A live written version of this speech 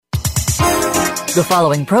The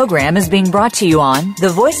following program is being brought to you on the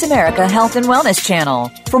Voice America Health and Wellness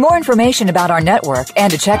channel. For more information about our network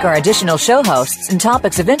and to check our additional show hosts and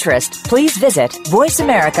topics of interest, please visit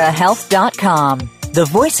voiceamericahealth.com. The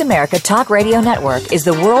Voice America Talk Radio Network is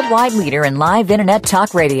the worldwide leader in live Internet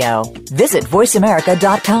talk radio. Visit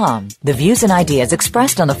voiceamerica.com. The views and ideas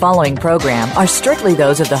expressed on the following program are strictly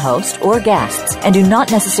those of the host or guests and do not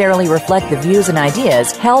necessarily reflect the views and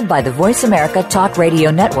ideas held by the Voice America Talk Radio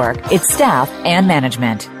Network, its staff, and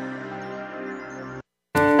management.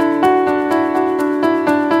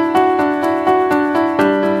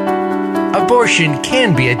 Abortion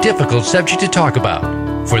can be a difficult subject to talk about.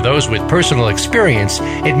 For those with personal experience,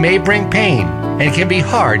 it may bring pain and can be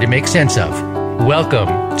hard to make sense of.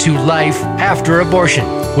 Welcome to Life After Abortion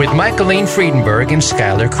with Michaelene Friedenberg and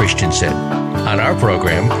Skyler Christensen. On our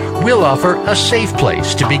program, we'll offer a safe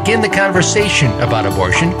place to begin the conversation about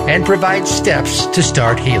abortion and provide steps to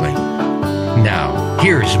start healing. Now,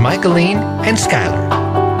 here's Michaelene and Skyler.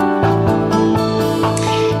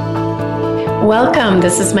 Welcome.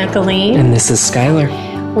 This is Michaelene. And this is Skyler.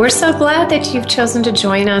 We're so glad that you've chosen to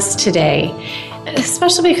join us today,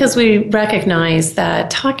 especially because we recognize that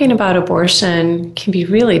talking about abortion can be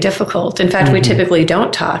really difficult. In fact, we typically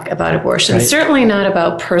don't talk about abortion, certainly not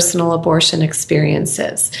about personal abortion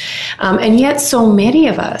experiences. And yet so many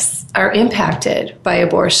of us are impacted by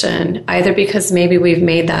abortion, either because maybe we've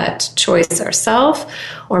made that choice ourselves,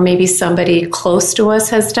 or maybe somebody close to us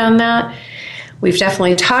has done that. We've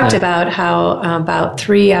definitely talked about how about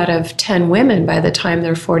 3 out of 10 women by the time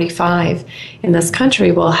they're 45 in this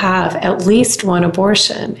country will have at least one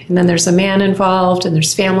abortion. And then there's a man involved, and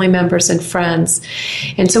there's family members and friends.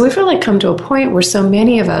 And so we've really come to a point where so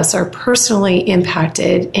many of us are personally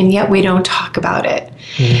impacted, and yet we don't talk about it.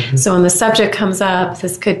 Mm-hmm. So when the subject comes up,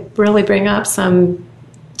 this could really bring up some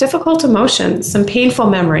difficult emotions, some painful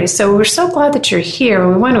memories. So we're so glad that you're here,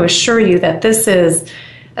 and we want to assure you that this is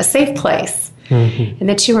a safe place. Mm-hmm. And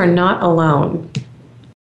that you are not alone.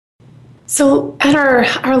 So at our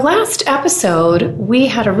last episode, we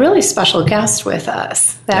had a really special guest with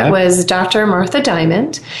us. That was Dr. Martha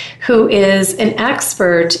Diamond, who is an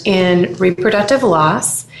expert in reproductive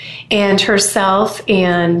loss. And herself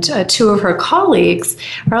and 2 of her colleagues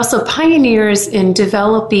are also pioneers in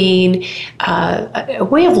developing a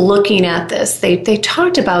way of looking at this. They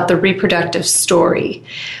talked about the reproductive story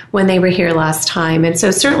when they were here last time. And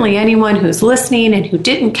so certainly anyone who's listening and who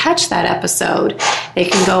didn't catch that episode, they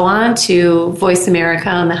can go on to Voice America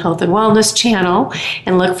on the Health and Wellness channel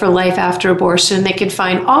and look for Life After Abortion. They can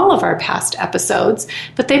find all of our past episodes,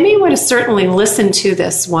 but they may want to certainly listen to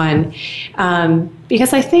this one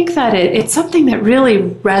because I think that it's something that really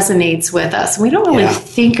resonates with us. We don't really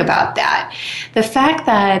think about that. The fact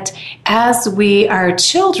that as we are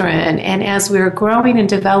children and as we're growing and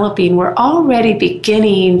developing, we're already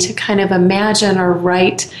beginning to kind of imagine or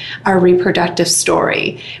write our reproductive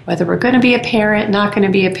story, whether we're going to be a parent, not going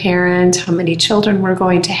to be a parent, how many children we're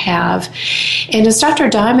going to have. And as Dr.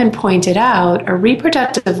 Diamond pointed out, a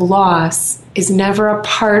reproductive loss is never a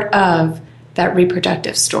part of that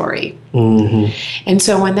reproductive story. Mm-hmm. And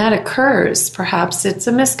so when that occurs, perhaps it's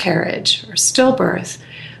a miscarriage or stillbirth,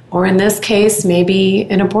 or in this case, maybe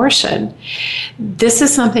an abortion. This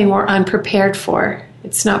is something we're unprepared for.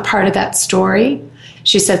 It's not part of that story.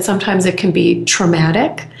 She said sometimes it can be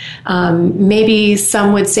traumatic. Maybe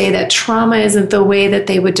some would say that trauma isn't the way that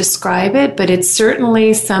they would describe it, but it's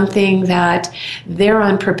certainly something that they're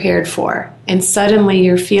unprepared for. And suddenly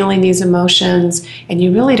you're feeling these emotions and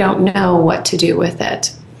you really don't know what to do with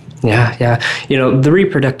it. Yeah. You know, the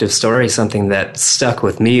reproductive story is something that stuck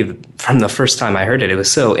with me from the first time I heard it. It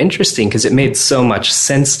was so interesting because it made so much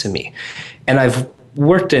sense to me. And I've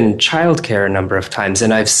worked in childcare a number of times,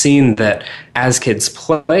 and I've seen that as kids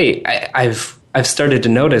play, I've started to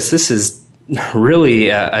notice this is really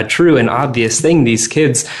a true and obvious thing. These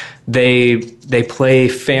kids, they play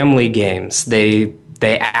family games. They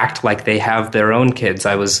act like they have their own kids.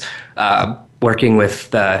 I was working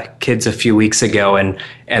with kids a few weeks ago,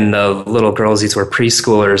 and the little girls, these were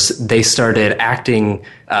preschoolers, they started acting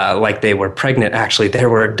like they were pregnant. Actually, there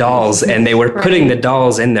were dolls, and they were putting the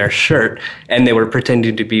dolls in their shirt, and they were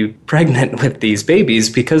pretending to be pregnant with these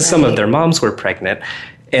babies because some of their moms were pregnant.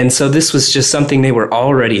 And so this was just something they were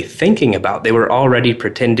already thinking about. They were already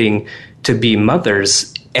pretending to be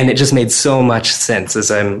mothers, and it just made so much sense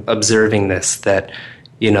as I'm observing this that,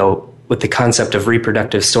 you know, with the concept of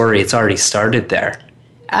reproductive story, it's already started there.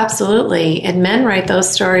 Absolutely. And men write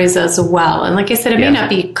those stories as well. And like I said, it may not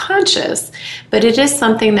be conscious, but it is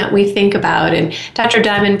something that we think about. And Dr.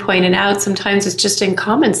 Diamond pointed out sometimes it's just in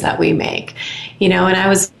comments that we make. You know, and I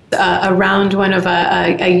was around one of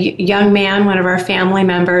a young man, one of our family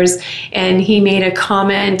members, and he made a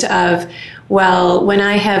comment of, well, when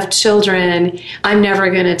I have children, I'm never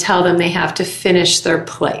going to tell them they have to finish their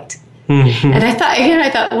plate. Mm-hmm. And I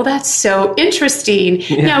thought, well, that's so interesting.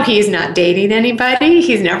 Yeah. Now, he's not dating anybody.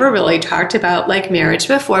 He's never really talked about like marriage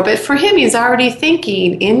before. But for him, he's already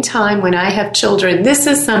thinking, in time when I have children, this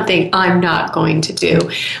is something I'm not going to do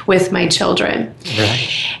with my children. Right.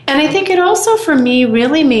 And I think it also, for me,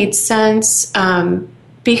 really made sense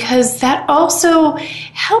because that also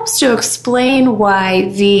helps to explain why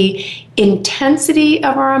the intensity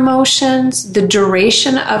of our emotions, the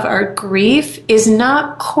duration of our grief is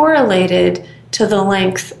not correlated to the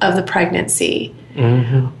length of the pregnancy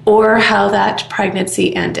or how that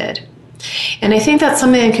pregnancy ended. And I think that's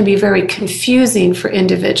something that can be very confusing for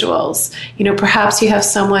individuals. You know, perhaps you have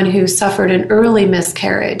someone who suffered an early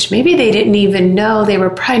miscarriage. Maybe they didn't even know they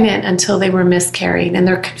were pregnant until they were miscarrying, and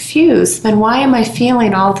they're confused. Then why am I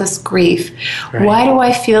feeling all this grief? Right. Why do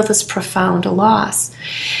I feel this profound loss?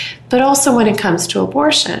 But also when it comes to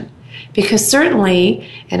abortion, because certainly,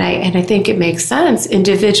 and I think it makes sense,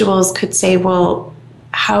 individuals could say, well,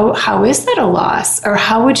 how is that a loss? Or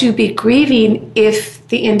how would you be grieving if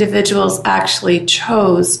the individuals actually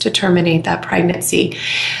chose to terminate that pregnancy?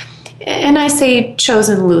 And I say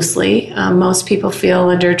chosen loosely. Most people feel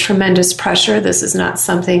under tremendous pressure. This is not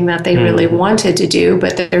something that they really wanted to do,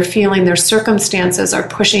 but they're feeling their circumstances are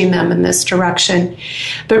pushing them in this direction.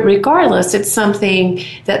 But regardless, it's something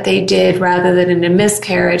that they did rather than in a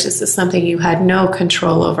miscarriage. This is something you had no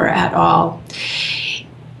control over at all.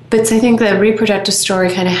 But I think the reproductive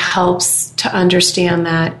story kind of helps to understand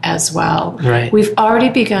that as well. Right. We've already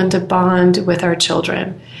begun to bond with our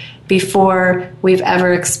children before we've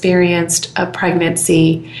ever experienced a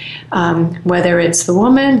pregnancy, whether it's the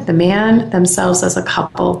woman, the man, themselves as a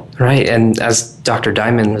couple. Right, and as Dr.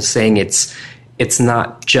 Diamond was saying, it's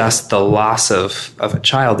not just the loss of a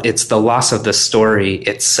child, it's the loss of the story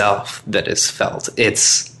itself that is felt.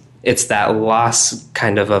 It's that loss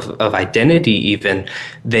kind of identity even.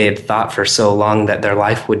 They had thought for so long that their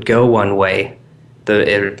life would go one way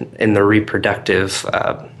in the reproductive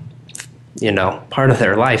part of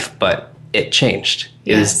their life, but it changed.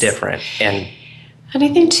 It was different. And I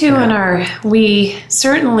think, too, we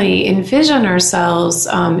certainly envision ourselves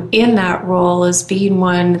in that role as being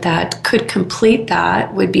one that could complete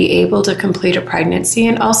that, would be able to complete a pregnancy,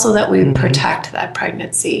 and also that we would protect that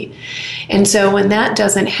pregnancy. And so when that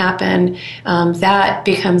doesn't happen, that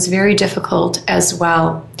becomes very difficult as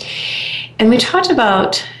well. And we talked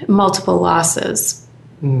about multiple losses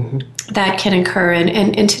that can occur.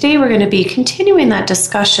 And today we're going to be continuing that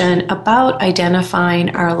discussion about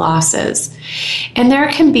identifying our losses. And there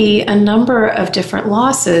can be a number of different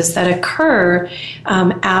losses that occur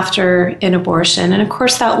after an abortion. And of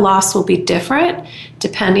course, that loss will be different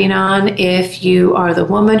depending on if you are the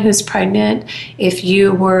woman who's pregnant, if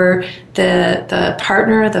you were the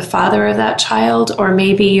partner, the father of that child, or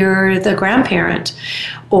maybe you're the grandparent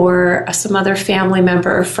or some other family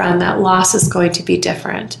member or friend. That loss is going to be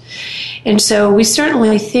different. And so we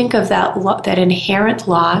certainly think of that inherent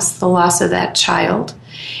loss, the loss of that child.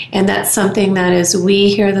 And that's something that as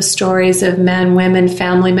we hear the stories of men, women,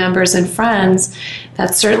 family members, and friends,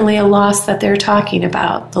 that's certainly a loss that they're talking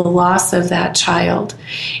about, the loss of that child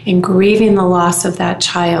and grieving the loss of that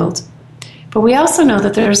child. But we also know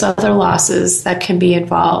that there's other losses that can be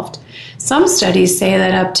involved. Some studies say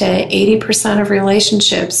that up to 80% of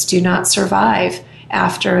relationships do not survive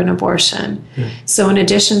after an abortion. So in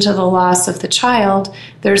addition to the loss of the child,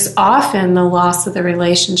 there's often the loss of the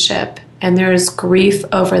relationship, and there's grief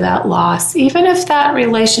over that loss, even if that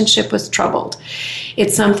relationship was troubled.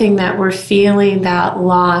 It's something that we're feeling that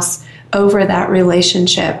loss over that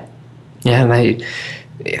relationship. Yeah, and I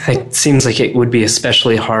think it seems like it would be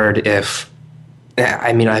especially hard if,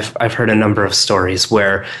 I've heard a number of stories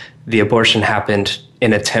where the abortion happened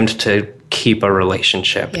in an attempt to keep a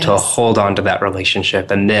relationship, to hold on to that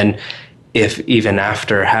relationship. And then if even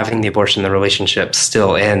after having the abortion, the relationship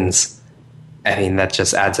still ends, that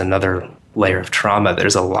just adds another layer of trauma.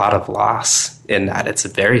 There's a lot of loss in that. It's a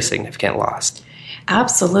very significant loss.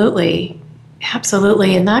 Absolutely.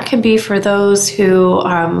 Absolutely. And that can be for those who,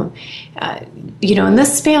 and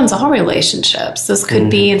this spans all relationships. This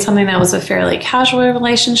could be in something that was a fairly casual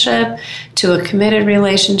relationship to a committed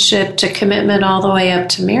relationship to commitment all the way up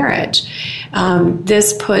to marriage.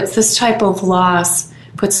 This type of loss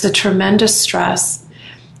puts a tremendous stress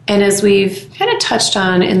And as we've kind of touched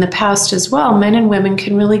on in the past as well, men and women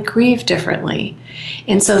can really grieve differently.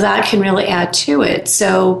 And so that can really add to it.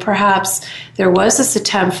 So perhaps there was this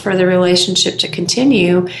attempt for the relationship to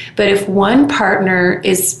continue, but if one partner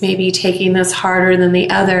is maybe taking this harder than the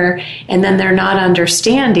other, and then they're not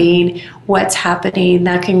understanding what's happening,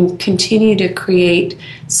 that can continue to create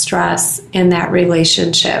stress in that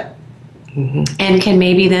relationship. And can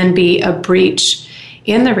maybe then be a breach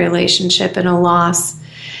in the relationship and a loss.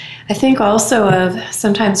 I think also of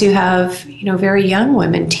sometimes you have, very young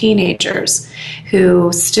women, teenagers,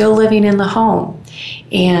 who still living in the home,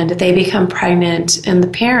 and they become pregnant, and the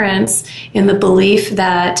parents, in the belief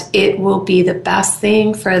that it will be the best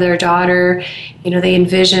thing for their daughter, they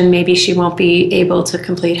envision maybe she won't be able to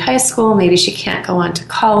complete high school, maybe she can't go on to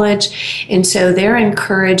college, and so they're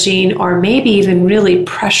encouraging or maybe even really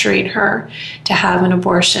pressuring her to have an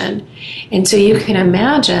abortion. And so you can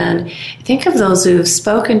imagine, think of those who've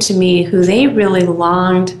spoken to me who they really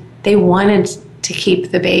longed, they wanted to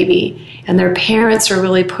keep the baby, and their parents are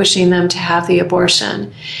really pushing them to have the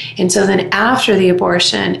abortion. And so then after the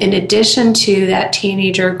abortion, in addition to that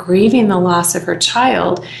teenager grieving the loss of her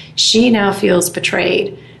child, she now feels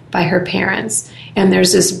betrayed by her parents. And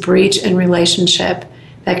there's this breach in relationship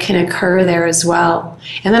that can occur there as well.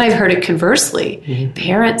 And then I've heard it conversely,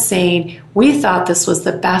 parents saying, we thought this was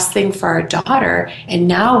the best thing for our daughter, and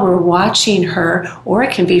now we're watching her, or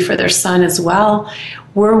it can be for their son as well,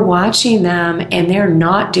 we're watching them and they're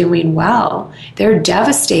not doing well. They're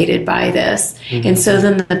devastated by this. And so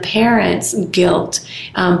then the parents guilt,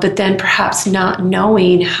 but then perhaps not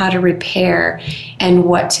knowing how to repair and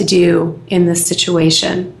what to do in this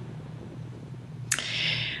situation.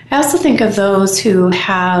 I also think of those who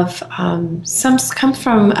have some come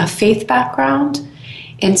from a faith background,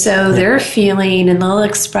 and so they're feeling, and they'll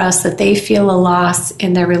express that they feel a loss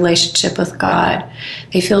in their relationship with God.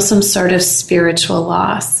 They feel some sort of spiritual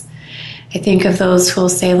loss. I think of those who will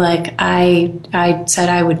say, like, I said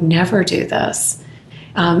I would never do this,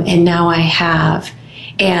 and now I have.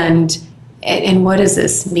 And what does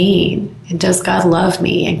this mean? And does God love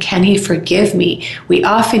me? And can He forgive me? We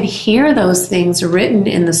often hear those things written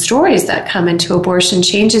in the stories that come into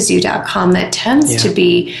abortionchangesyou.com. That tends to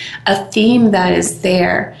be a theme that is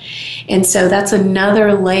there. And so that's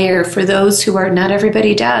another layer for those who are, not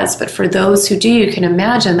everybody does, but for those who do, you can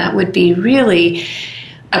imagine that would be really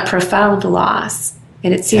a profound loss.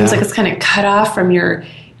 And it seems like it's kind of cut off from your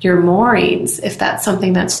moorings if that's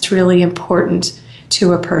something that's really important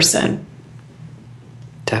to a person.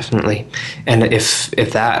 Definitely. And if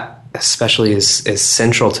that especially is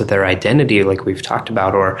central to their identity, like we've talked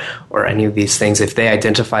about, or any of these things, if they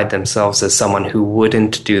identified themselves as someone who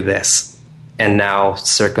wouldn't do this, and now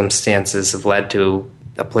circumstances have led to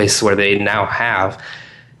a place where they now have,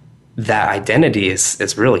 that identity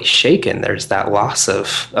is really shaken. There's that loss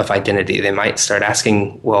of identity. They might start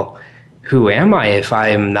asking, well, who am I if I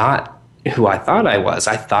am not who I thought I was?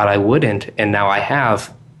 I thought I wouldn't, and now I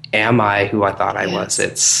have. Am I who I thought I was?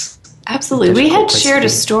 It's absolutely. We had shared a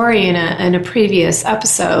story in a previous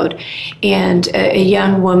episode, and a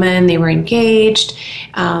young woman, they were engaged.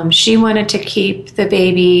 She wanted to keep the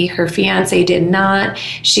baby. Her fiance did not.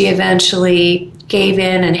 She eventually gave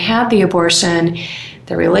in and had the abortion.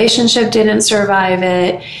 The relationship didn't survive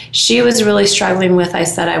it. She was really struggling with, I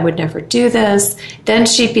said I would never do this. Then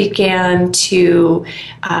she began to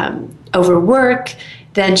overwork.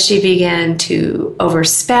 Then she began to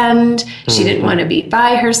overspend. She didn't want to be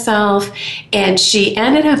by herself. And she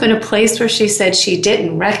ended up in a place where she said she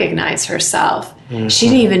didn't recognize herself. She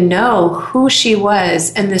didn't even know who she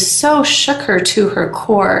was. And this so shook her to her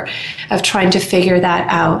core of trying to figure that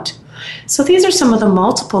out. So these are some of the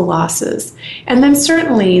multiple losses. And then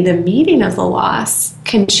certainly the meaning of the loss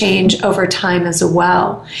can change over time as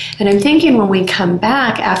well. And I'm thinking when we come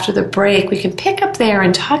back after the break, we can pick up there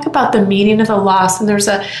and talk about the meaning of the loss. And there's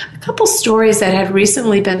a couple stories that have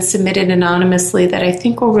recently been submitted anonymously that I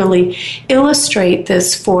think will really illustrate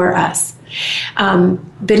this for us.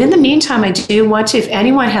 But in the meantime, I do want to, if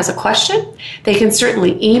anyone has a question, they can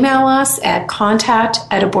certainly email us at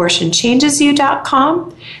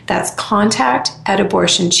contact@abortionchangesyou.com. That's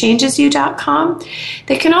contact@abortionchangesyou.com.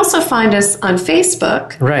 They can also find us on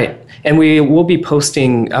Facebook. Right. And we will be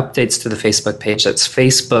posting updates to the Facebook page. That's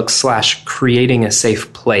Facebook/creating a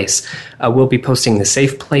safe place. We'll be posting the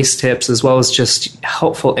safe place tips as well as just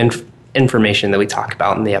helpful information that we talk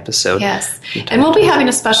about in the episode. Yes. And we'll be having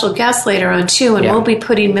a special guest later on, too, and we'll be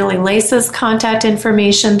putting Millie Lace's contact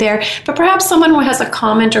information there. But perhaps someone who has a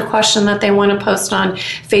comment or question that they want to post on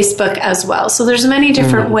Facebook as well. So there's many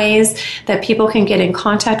different ways that people can get in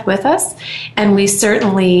contact with us, and we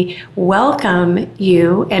certainly welcome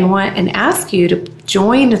you and ask you to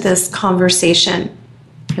join this conversation.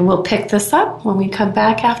 And we'll pick this up when we come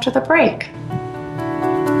back after the break.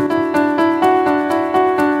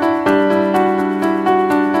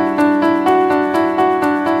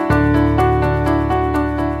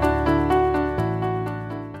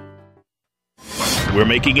 We're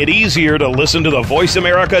making it easier to listen to the Voice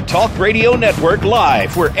America Talk Radio Network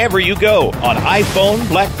live wherever you go on iPhone,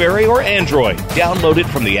 BlackBerry, or Android. Download it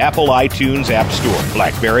from the Apple iTunes App Store,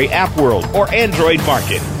 BlackBerry App World, or Android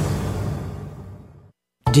Market.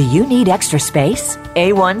 Do you need extra space?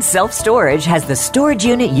 A1 Self-Storage has the storage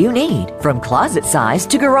unit you need, from closet size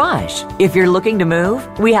to garage. If you're looking to move,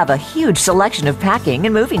 we have a huge selection of packing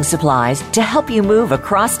and moving supplies to help you move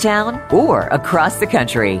across town or across the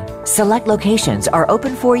country. Select locations are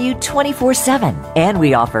open for you 24/7, and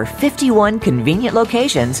we offer 51 convenient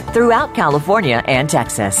locations throughout California and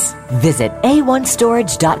Texas. Visit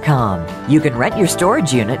a1storage.com. You can rent your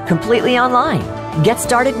storage unit completely online. Get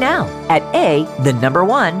started now at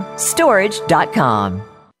storage.com.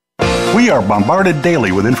 We are bombarded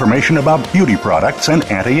daily with information about beauty products and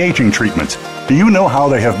anti-aging treatments. Do you know how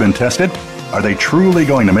they have been tested? Are they truly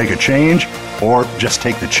going to make a change, or just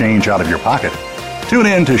take the change out of your pocket? Tune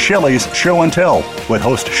in to Shelley's Show and Tell with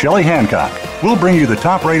host Shelley Hancock. We'll bring you the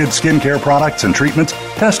top-rated skincare products and treatments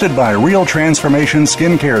tested by Real Transformation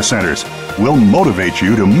Skincare Centers. We'll motivate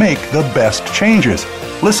you to make the best changes.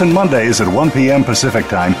 Listen Mondays at 1 p.m. Pacific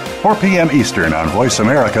Time, 4 p.m. Eastern on Voice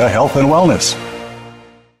America Health and Wellness.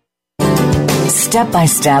 Step by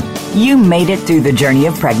step, you made it through the journey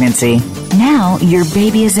of pregnancy. Now your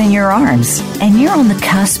baby is in your arms, and you're on the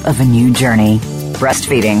cusp of a new journey,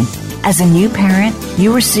 breastfeeding. As a new parent,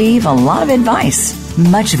 you receive a lot of advice,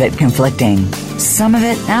 much of it conflicting, some of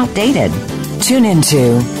it outdated. Tune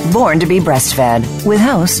into Born to be Breastfed with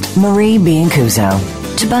host Marie Biancuso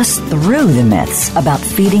to bust through the myths about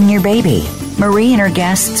feeding your baby. Marie and her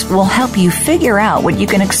guests will help you figure out what you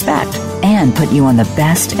can expect and put you on the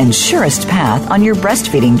best and surest path on your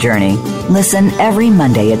breastfeeding journey. Listen every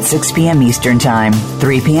Monday at 6 p.m. Eastern Time,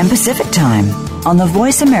 3 p.m. Pacific Time on the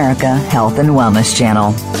Voice America Health and Wellness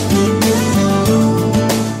Channel.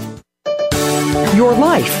 Your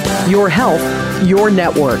life, your health, your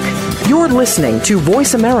network. You're listening to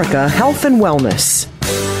Voice America Health and Wellness.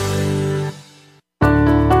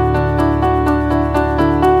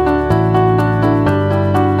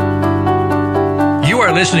 You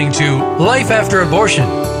are listening to Life After Abortion.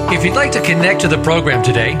 If you'd like to connect to the program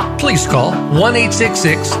today, please call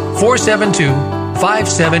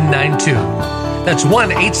 1-866-472-5792. That's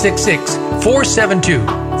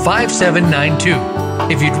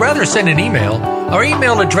 1-866-472-5792. If you'd rather send an email, our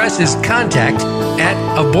email address is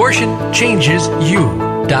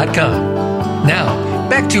contact@abortionchangesyou.com. Now,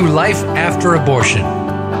 back to Life After Abortion.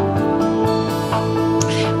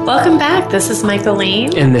 Welcome back. This is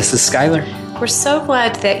Michaelene. And this is Skyler. We're so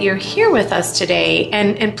glad that you're here with us today.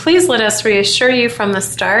 And please let us reassure you from the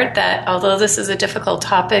start that although this is a difficult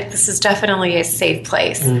topic, this is definitely a safe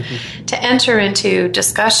place to enter into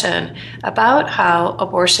discussion about how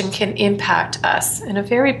abortion can impact us in a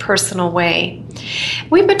very personal way.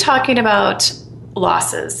 We've been talking about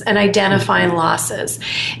losses and identifying losses.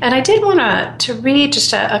 And I did want to read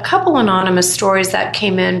just a couple anonymous stories that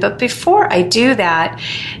came in. But before I do that,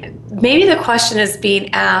 maybe the question is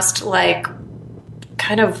being asked, like,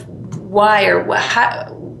 kind of why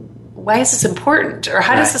is this important, or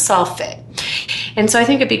how does this all fit? And so I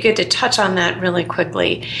think it'd be good to touch on that really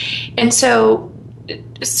quickly. And so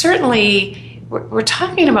certainly we're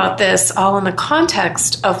talking about this all in the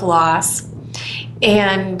context of loss,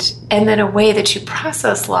 and then a way that you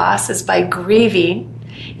process loss is by grieving,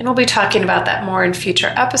 and we'll be talking about that more in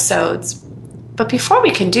future episodes. But before we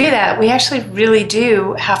can do that, we actually really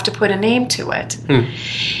do have to put a name to it.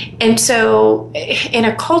 And so in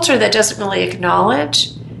a culture that doesn't really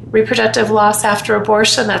acknowledge reproductive loss after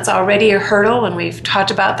abortion, that's already a hurdle, and we've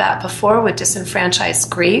talked about that before with disenfranchised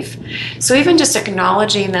grief. So even just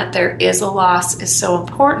acknowledging that there is a loss is so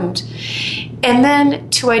important. And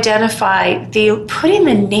then to identify putting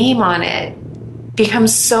the name on it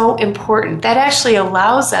becomes so important. That actually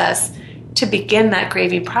allows us to begin that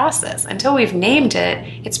grieving process. Until we've named it,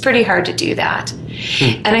 it's pretty hard to do that.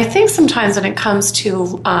 And I think sometimes when it comes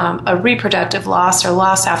to a reproductive loss or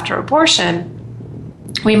loss after abortion,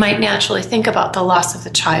 we might naturally think about the loss of the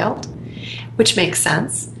child, which makes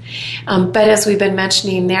sense. But as we've been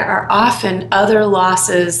mentioning, there are often other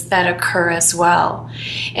losses that occur as well.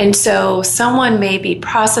 And so someone may be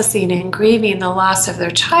processing and grieving the loss of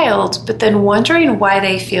their child, but then wondering why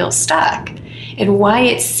they feel stuck and why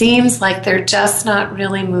it seems like they're just not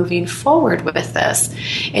really moving forward with this,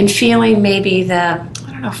 and feeling maybe I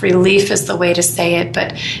don't know if relief is the way to say it,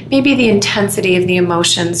 but maybe the intensity of the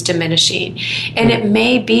emotions diminishing. And it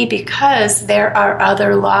may be because there are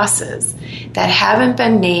other losses that haven't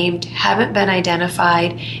been named, haven't been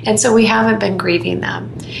identified, and so we haven't been grieving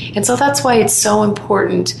them. And so that's why it's so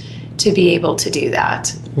important to be able to do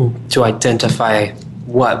that. To identify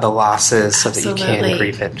what the loss is so that you can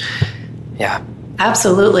grieve it. Yeah.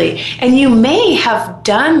 Absolutely. And you may have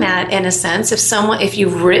done that in a sense if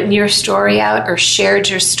you've written your story out or shared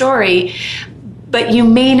your story, but you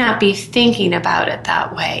may not be thinking about it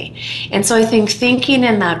that way. And so I think thinking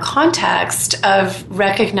in that context of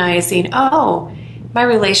recognizing, oh, my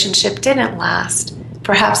relationship didn't last.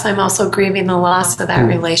 Perhaps I'm also grieving the loss of that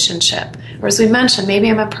relationship. Or as we mentioned, maybe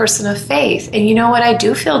I'm a person of faith, and you know what, I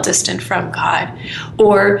do feel distant from God.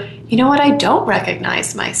 Or, you know what, I don't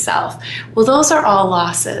recognize myself. Well, those are all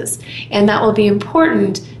losses, and that will be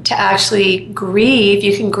important to actually grieve.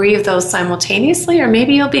 You can grieve those simultaneously, or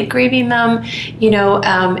maybe you'll be grieving them,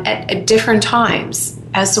 at different times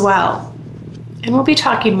as well. And we'll be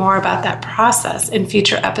talking more about that process in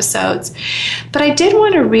future episodes. But I did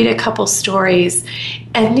want to read a couple stories,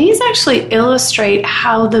 and these actually illustrate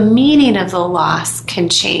how the meaning of the loss can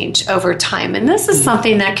change over time. And this is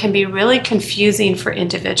something that can be really confusing for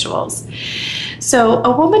individuals. So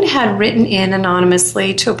a woman had written in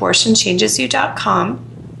anonymously to abortionchangesyou.com,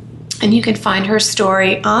 and you can find her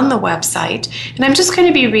story on the website. And I'm just going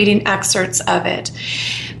to be reading excerpts of it.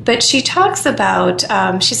 But she talks about,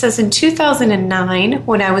 she says, in 2009,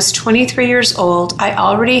 when I was 23 years old, I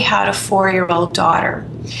already had a 4-year-old daughter.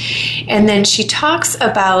 And then she talks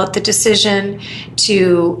about the decision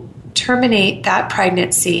to terminate that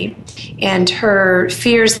pregnancy and her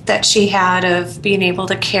fears that she had of being able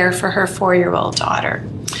to care for her 4-year-old daughter.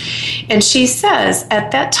 And she says, at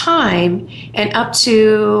that time, and up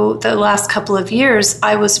to the last couple of years,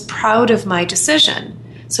 I was proud of my decision.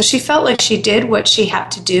 So she felt like she did what she had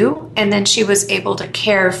to do, and then she was able to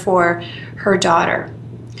care for her daughter.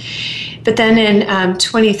 But then in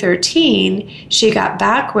 2013, she got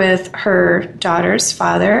back with her daughter's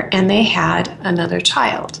father, and they had another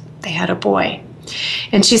child. They had a boy.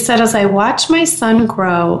 And she said, as I watched my son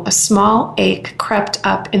grow, a small ache crept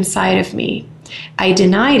up inside of me. I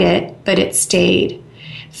denied it, but it stayed.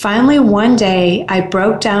 Finally, one day, I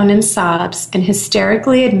broke down in sobs and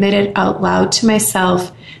hysterically admitted out loud to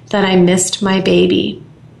myself that I missed my baby.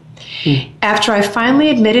 After I finally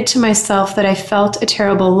admitted to myself that I felt a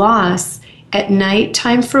terrible loss, at night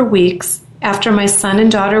time for weeks, after my son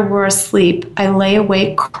and daughter were asleep, I lay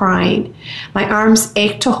awake crying. My arms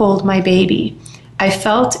ached to hold my baby. I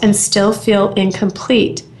felt and still feel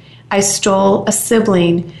incomplete. I stole a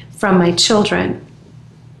sibling from my children.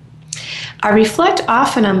 I reflect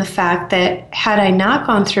often on the fact that had I not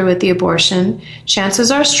gone through with the abortion, chances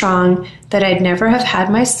are strong that I'd never have had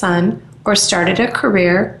my son or started a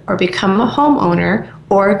career or become a homeowner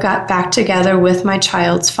or got back together with my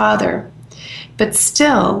child's father. But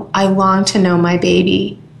still, I long to know my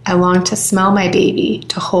baby. I long to smell my baby,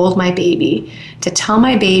 to hold my baby, to tell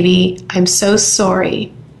my baby, I'm so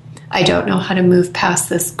sorry. I don't know how to move past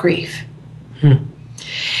this grief.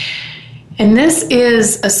 And this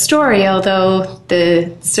is a story, although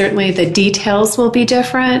certainly the details will be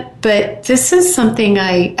different, but this is something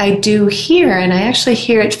I do hear, and I actually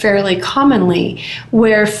hear it fairly commonly,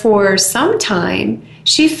 where for some time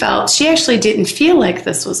she actually didn't feel like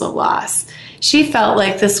this was a loss. She felt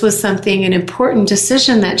like this was an important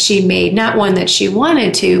decision that she made, not one that she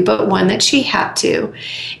wanted to, but one that she had to.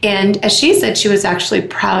 And as she said, she was actually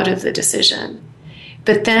proud of the decision.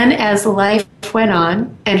 But then as life went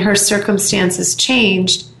on and her circumstances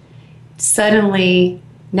changed, suddenly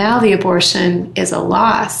now the abortion is a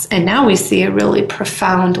loss. And now we see a really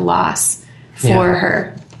profound loss for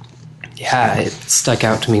her. Yeah, it stuck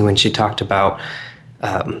out to me when she talked about,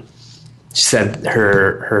 she said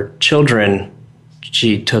her children,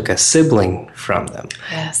 she took a sibling from them.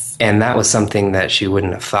 Yes. And that was something that she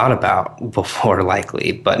wouldn't have thought about before,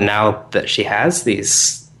 likely. But now that she has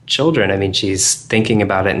these children, I mean, she's thinking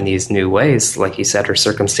about it in these new ways. Like you said, her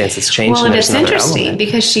circumstances changed. Well, and it's interesting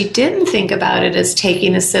because she didn't think about it as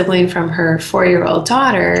taking a sibling from her 4-year-old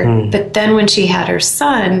daughter, but then when she had her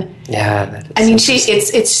son,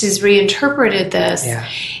 she's reinterpreted this. Yeah.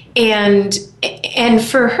 And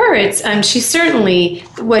for her, it's she certainly,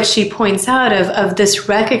 what she points out of this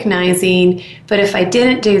recognizing, but if I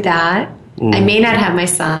didn't do that, I may not have my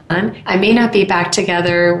son. I may not be back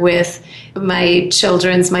together with my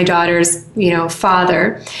daughter's,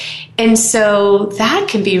 father. And so that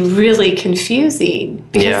can be really confusing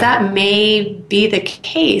because that may be the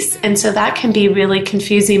case. And so that can be really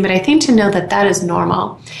confusing. But I think to know that is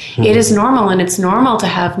normal. It is normal, and it's normal to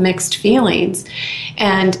have mixed feelings.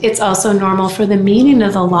 And it's also normal for the meaning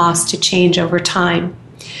of the loss to change over time.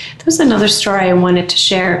 There's another story I wanted to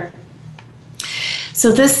share.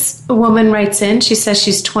 So this woman writes in, she says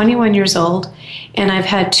she's 21 years old, and I've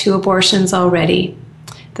had 2 abortions already.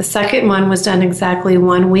 The second one was done exactly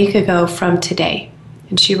 1 week ago from today.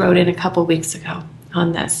 And she wrote in a couple weeks ago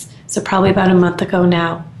on this. So probably about a month ago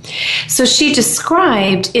now. So she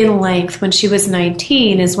described in length when she was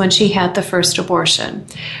 19 is when she had the first abortion.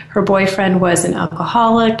 Her boyfriend was an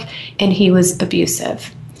alcoholic and he was abusive.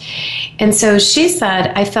 And so she said,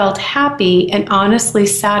 I felt happy and honestly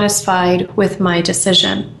satisfied with my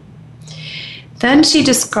decision. Then she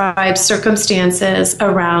described circumstances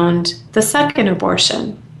around the second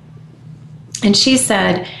abortion. And she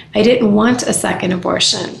said, I didn't want a second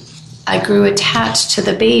abortion. I grew attached to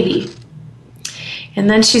the baby. And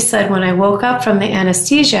then she said, when I woke up from the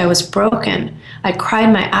anesthesia, I was broken. I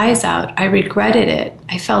cried my eyes out. I regretted it.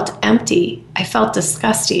 I felt empty. I felt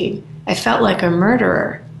disgusting. I felt like a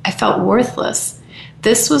murderer. I felt worthless.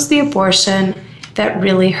 This was the abortion that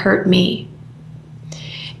really hurt me.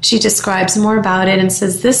 She describes more about it and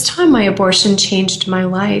says, this time my abortion changed my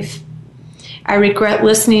life. I regret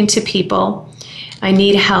listening to people. I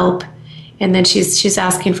need help. And then she's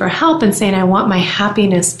asking for help and saying, I want my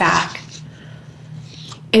happiness back.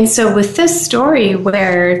 And so with this story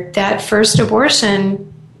where that first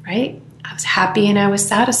abortion, right, I was happy and I was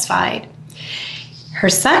satisfied. Her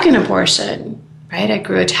second abortion, right, I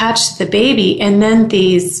grew attached to the baby, and then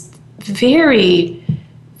these very,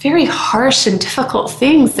 very harsh and difficult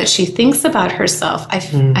things that she thinks about herself. I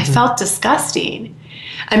felt disgusting.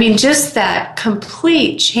 I mean, just that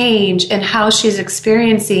complete change in how she's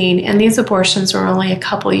experiencing, and these abortions were only a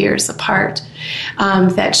couple years apart,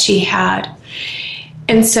 that she had.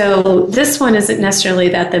 And so this one isn't necessarily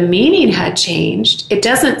that the meaning had changed. It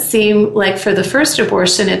doesn't seem like for the first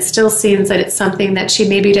abortion, it still seems that it's something that she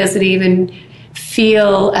maybe doesn't even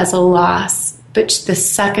feel as a loss, but the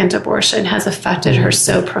second abortion has affected her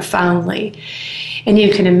so profoundly. And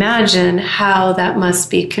you can imagine how that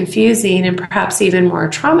must be confusing and perhaps even more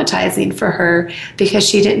traumatizing for her because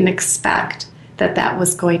she didn't expect that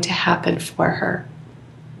was going to happen for her.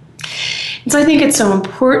 And so I think it's so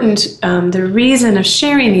important, the reason of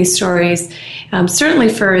sharing these stories, certainly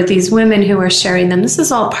for these women who are sharing them, this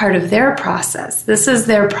is all part of their process. This is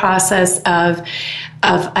their process of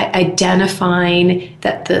identifying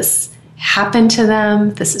that this happened to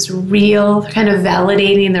them, this is real, kind of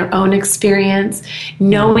validating their own experience,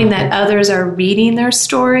 knowing that others are reading their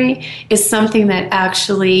story is something that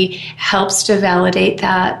actually helps to validate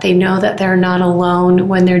that. They know that they're not alone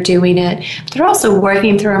when they're doing it. But they're also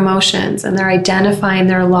working through emotions and they're identifying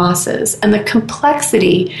their losses and the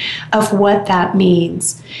complexity of what that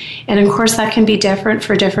means. And of course, that can be different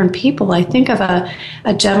for different people. I think of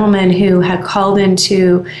a gentleman who had called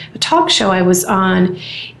into a talk show I was on,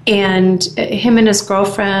 and him and his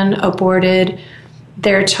girlfriend aborted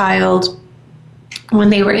their child when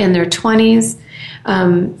they were in their 20s.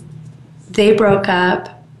 They broke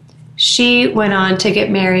up. She went on to get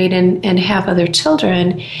married and have other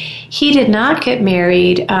children. He did not get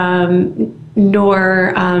married,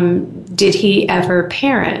 nor did he ever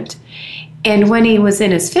parent. And when he was in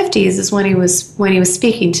his 50s is when he was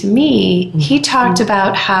speaking to me, he talked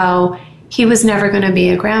about how he was never going to be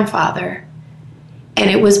a grandfather. And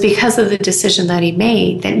it was because of the decision that he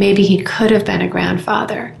made that maybe he could have been a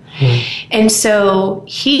grandfather. And so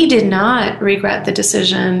he did not regret the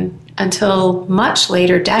decision until much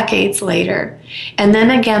later, decades later. And then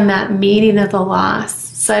again, that meaning of the loss.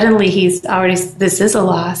 Suddenly this is a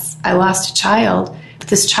loss. I lost a child, but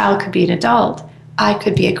this child could be an adult. I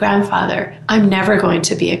could be a grandfather. I'm never going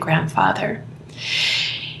to be a grandfather.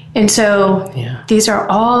 And so these are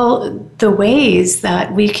all the ways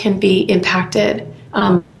that we can be impacted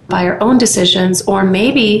by our own decisions, or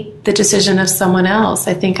maybe the decision of someone else.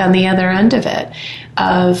 I think on the other end of it,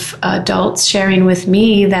 of adults sharing with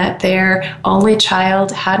me that their only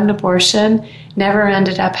child had an abortion, never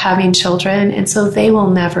ended up having children, and so they will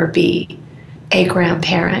never be a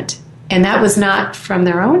grandparent. And that was not from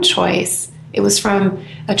their own choice. It was from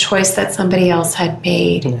a choice that somebody else had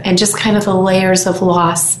made, and just kind of the layers of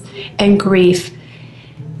loss and grief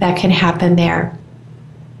that can happen there.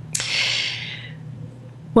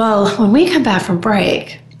 Well, when we come back from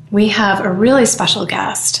break, we have a really special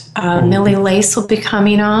guest. Millie Lace will be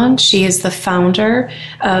coming on. She is the founder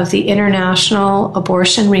of the International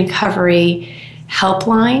Abortion Recovery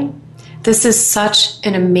Helpline. This is such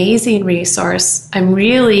an amazing resource. I'm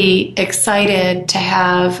really excited to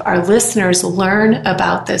have our listeners learn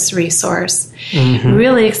about this resource.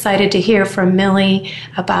 Really excited to hear from Millie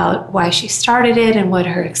about why she started it and what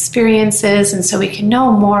her experience is, and so we can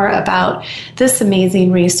know more about this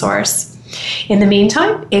amazing resource. In the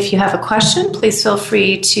meantime, if you have a question, please feel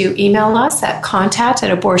free to email us at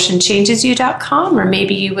contact@abortionchangesyou.com, or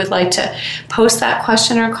maybe you would like to post that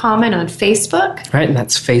question or comment on Facebook. Right, and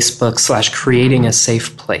that's Facebook/creating a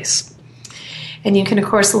safe place. And you can, of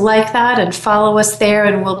course, like that and follow us there,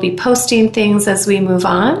 and we'll be posting things as we move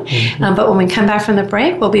on. But when we come back from the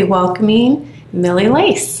break, we'll be welcoming Millie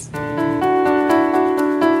Lace.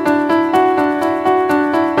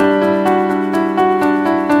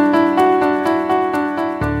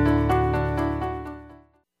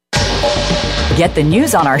 Get the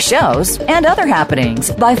news on our shows and other happenings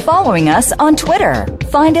by following us on Twitter.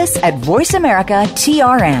 Find us at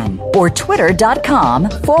VoiceAmericaTRN or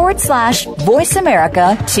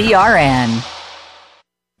twitter.com/VoiceAmericaTRN.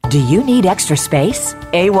 Do you need extra space?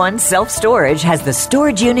 A1 Self-Storage has the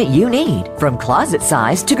storage unit you need, from closet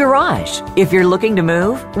size to garage. If you're looking to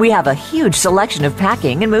move, we have a huge selection of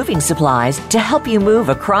packing and moving supplies to help you move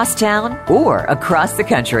across town or across the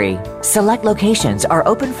country. Select locations are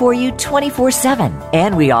open for you 24/7,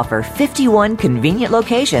 and we offer 51 convenient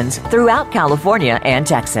locations throughout California and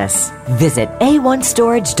Texas. Visit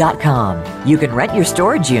a1storage.com. You can rent your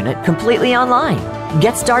storage unit completely online.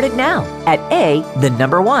 Get started now at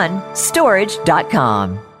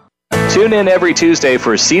storage.com. Tune in every Tuesday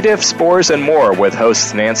for C. diff, spores, and more with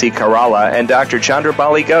hosts Nancy Kerala and Dr.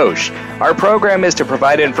 Chandrabali Ghosh. Our program is to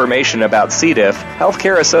provide information about C. diff,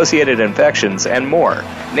 healthcare-associated infections, and more.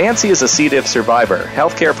 Nancy is a C. diff survivor,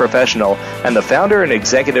 healthcare professional, and the founder and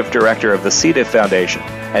executive director of the C. diff Foundation.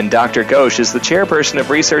 And Dr. Ghosh is the chairperson of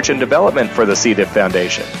research and development for the C. diff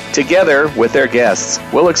Foundation. Together, with their guests,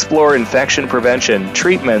 we'll explore infection prevention,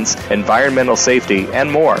 treatments, environmental safety, and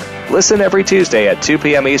more. Listen every Tuesday at 2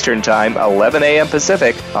 p.m. Eastern Time, 11 a.m.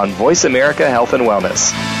 Pacific on Voice America Health and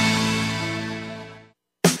Wellness.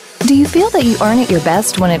 Do you feel that you aren't at your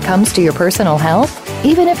best when it comes to your personal health?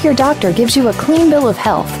 Even if your doctor gives you a clean bill of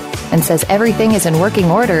health and says everything is in working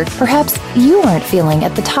order, perhaps you aren't feeling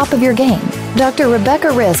at the top of your game. Dr. Rebecca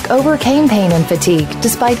Risk overcame pain and fatigue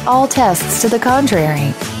despite all tests to the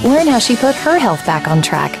contrary. Learn how she put her health back on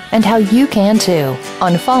track and how you can too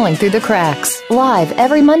on Falling Through the Cracks, live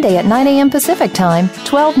every Monday at 9 a.m. Pacific Time,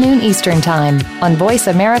 12 noon Eastern Time on Voice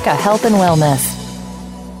America Health and Wellness.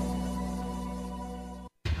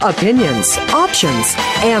 Opinions, options,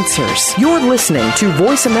 answers. You're listening to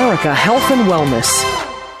Voice America Health and Wellness.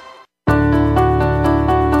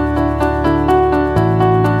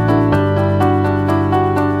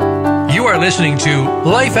 You are listening to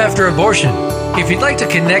Life After Abortion. If you'd like to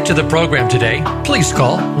connect to the program today, please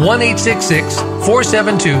call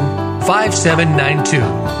 1-866-472-5792.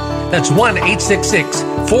 That's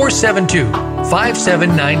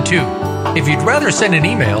 1-866-472-5792. If you'd rather send an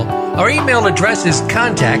email, our email address is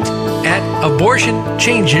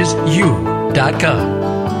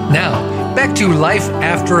contact@abortionchangesyou.com. Now, back to Life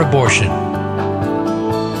After Abortion.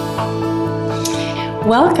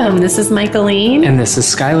 Welcome. This is Michaelene. And this is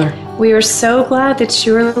Skyler. We are so glad that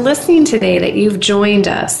you're listening today, that you've joined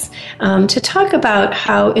us to talk about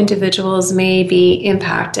how individuals may be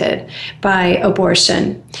impacted by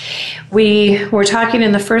abortion. We were talking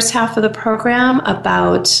in the first half of the program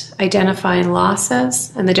about identifying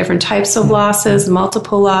losses and the different types of losses,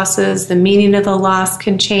 multiple losses. The meaning of the loss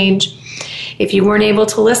can change. If you weren't able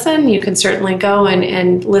to listen, you can certainly go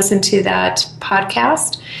and listen to that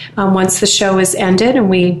podcast once the show is ended, and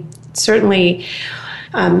we certainly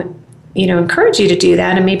encourage you to do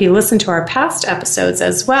that and maybe listen to our past episodes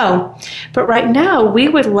as well. But right now, we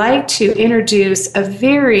would like to introduce a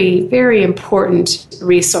very, very important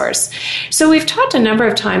resource. So we've talked a number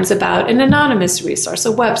of times about an anonymous resource,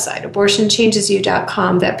 a website,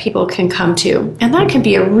 abortionchangesyou.com, that people can come to. And that can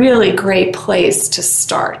be a really great place to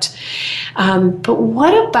start. But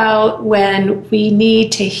what about when we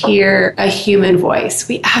need to hear a human voice?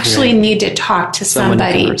 We actually need to talk to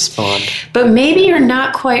somebody. Can respond. But maybe you're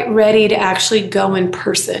not quite ready to actually go in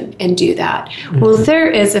person and do that. Well, there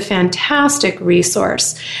is a fantastic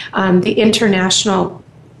resource, the International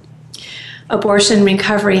Abortion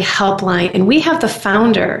Recovery Helpline, and we have the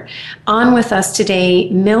founder on with us today,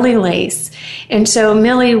 Millie Lace. And so,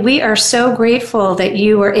 Millie, we are so grateful that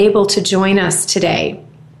you were able to join us today.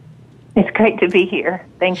 It's great to be here.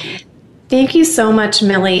 Thank you. Thank you so much,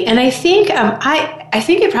 Millie. And I think I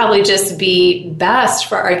think it'd probably just be best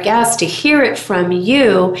for our guests to hear it from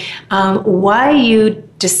you, why you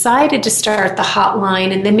decided to start the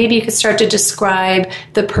hotline, and then maybe you could start to describe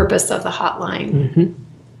the purpose of the hotline. Mm-hmm.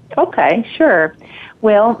 Okay, sure.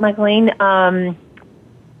 Well, Michaelene,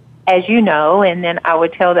 as you know, and then I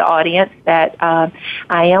would tell the audience that I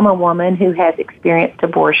am a woman who has experienced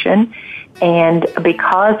abortion, and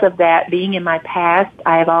because of that being in my past,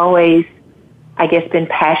 I've always, I guess, been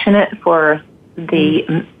passionate for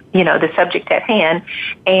the subject at hand,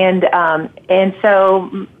 and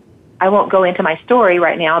so I won't go into my story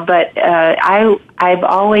right now, but I've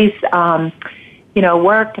always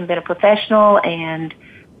worked and been a professional and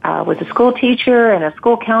was a school teacher and a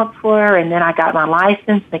school counselor, and then I got my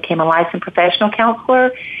license, became a licensed professional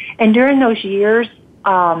counselor, and during those years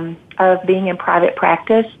of being in private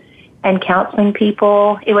practice and counseling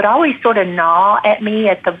people, it would always sort of gnaw at me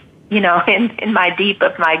at the in my deep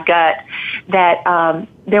of my gut that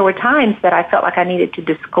there were times that I felt like I needed to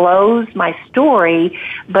disclose my story,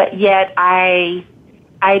 but yet I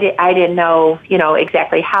didn't know,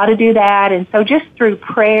 exactly how to do that. And so just through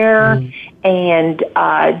prayer and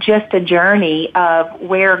just a journey of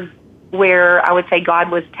where I would say God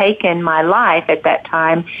was taking my life at that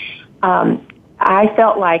time, I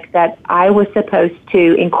felt like that I was supposed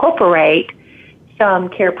to incorporate some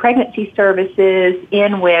care pregnancy services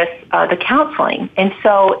in with the counseling. And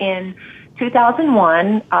so in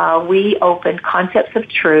 2001, we opened Concepts of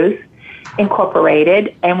Truth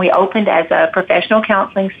Incorporated, and we opened as a professional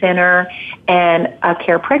counseling center and a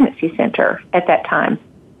care pregnancy center at that time.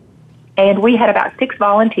 And we had about 6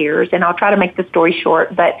 volunteers, and I'll try to make the story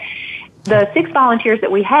short, but the 6 volunteers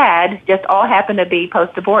that we had just all happened to be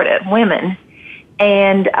post-abortive women.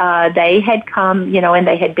 And they had come, and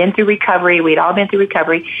they had been through recovery. We'd all been through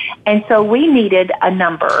recovery. And so we needed a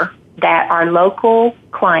number that our local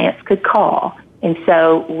clients could call. And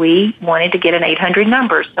so we wanted to get an 800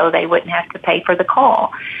 number so they wouldn't have to pay for the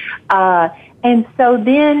call. And so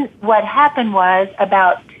then what happened was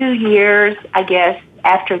about 2 years, I guess,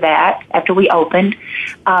 after that, after we opened,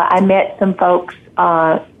 I met some folks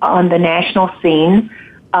on the national scene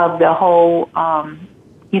of the whole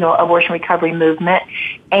abortion recovery movement,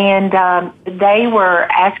 and they were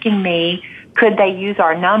asking me, could they use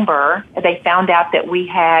our number? They found out that we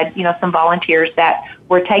had, some volunteers that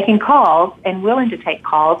were taking calls and willing to take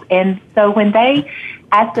calls, and so when they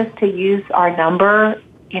asked us to use our number,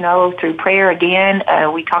 through prayer again,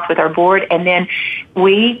 we talked with our board, and then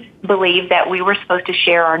we believed that we were supposed to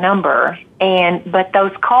share our number, but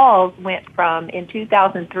those calls went from, in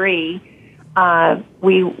 2003,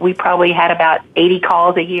 we probably had about 80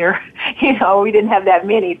 calls a year. We didn't have that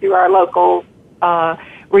many through our local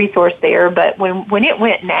resource there. But when it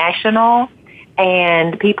went national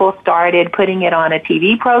and people started putting it on a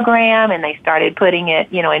TV program and they started putting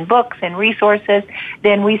it, in books and resources,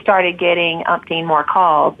 then we started getting umpteen more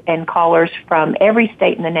calls and callers from every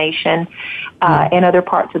state in the nation and other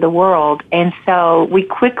parts of the world. And so we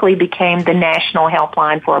quickly became the National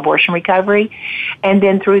Helpline for Abortion Recovery. And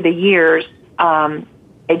then through the years,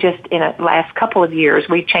 just in the last couple of years,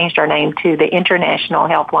 we've changed our name to the International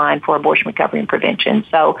Helpline for Abortion Recovery and Prevention.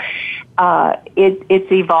 So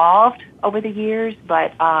it's evolved over the years,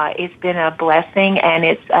 but it's been a blessing, and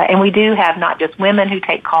and we do have not just women who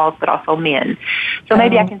take calls, but also men. So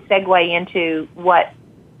maybe I can segue into what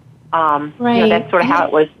that's sort of how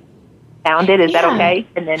it was founded. Is that okay?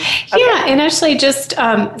 And then and actually, just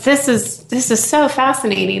this is so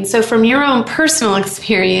fascinating. So, from your own personal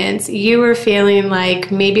experience, you were feeling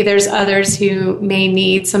like maybe there's others who may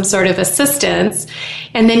need some sort of assistance,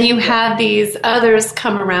 and then you had these others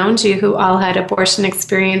come around you who all had abortion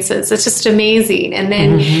experiences. It's just amazing, and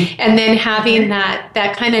then having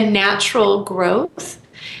that kind of natural growth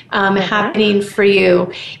happening for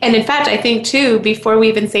you. And in fact, I think too, before we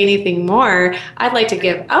even say anything more, I'd like to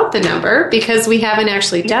give out the number because we haven't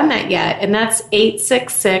actually done that yet. And that's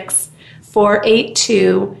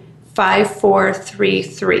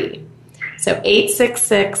 866-482-5433. So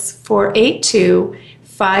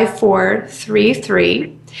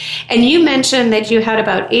 866-482-5433. And you mentioned that you had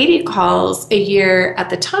about 80 calls a year at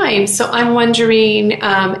the time. So I'm wondering,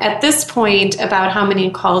 at this point, about how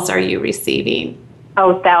many calls are you receiving?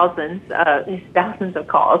 Oh, thousands of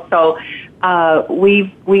calls. So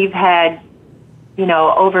we've had,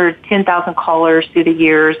 over 10,000 callers through the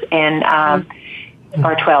years, and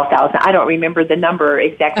or 12,000. I don't remember the number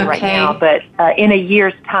exactly right now, but in a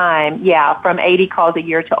year's time, from 80 calls a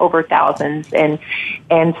year to over thousands, and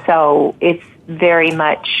so it's very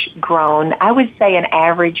much grown. I would say an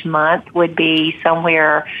average month would be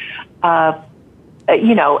somewhere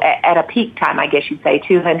at a peak time, I guess you'd say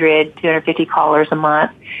 200, 250 callers a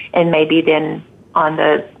month, and maybe then on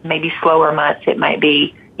the maybe slower months it might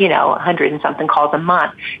be 100 and something calls a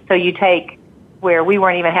month. So you take where we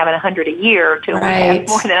weren't even having 100 a year to we have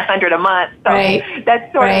more than 100 a month. So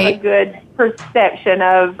that's sort of a good perception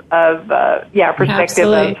of perspective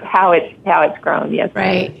Absolutely. of how it's grown. Yes.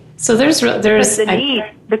 Right. So there's the need,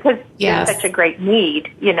 because there's such a great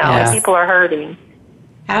need. People are hurting.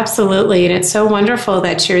 Absolutely, and it's so wonderful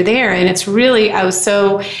that you're there. And it's really, I was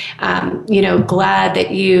so glad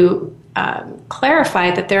that you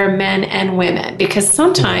clarified that there are men and women, because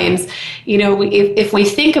sometimes if we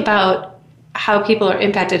think about how people are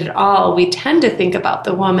impacted at all, we tend to think about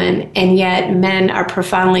the woman, and yet men are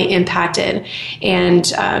profoundly impacted. And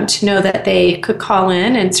to know that they could call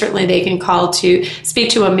in, and certainly they can call to speak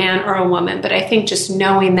to a man or a woman, but I think just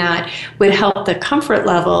knowing that would help the comfort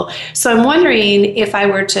level. So I'm wondering, if I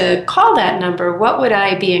were to call that number, what would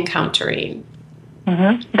I be encountering?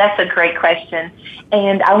 Mm-hmm. That's a great question.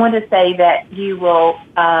 And I want to say that you will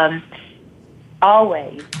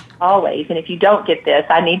always, and if you don't get this,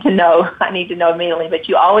 I need to know immediately, but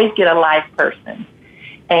you always get a live person.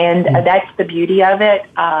 And that's the beauty of it.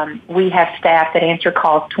 We have staff that answer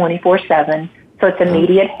calls 24/7, so it's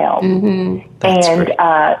immediate help. Mm-hmm.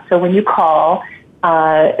 And so when you call,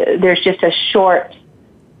 there's just a short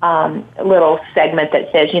little segment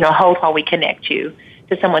that says, hold while we connect you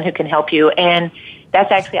to someone who can help you. And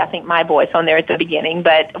that's actually, I think, my voice on there at the beginning,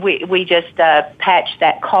 but we just patch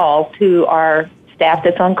that call to our staff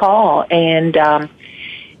that's on call. And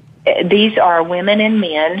these are women and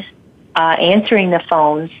men answering the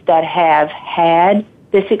phones that have had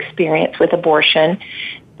this experience with abortion,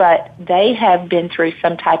 but they have been through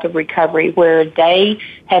some type of recovery where they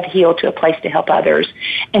have healed to a place to help others.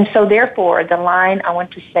 And so therefore, the line, I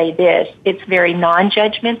want to say this, it's very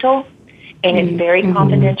non-judgmental and it's very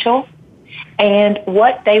confidential. And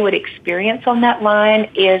what they would experience on that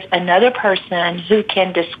line is another person who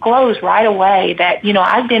can disclose right away that,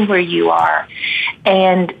 I've been where you are.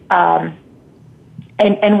 And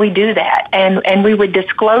we do that. And we would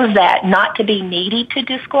disclose that, not to be needy to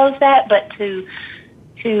disclose that, but to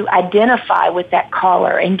identify with that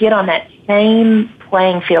caller and get on that same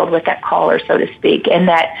playing field with that caller, so to speak, and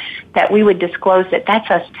that we would disclose that that's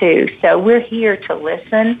us too. So we're here to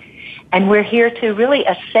listen, and we're here to really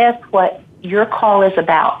assess what your call is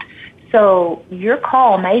about. So your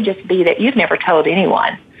call may just be that you've never told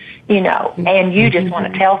anyone, and you just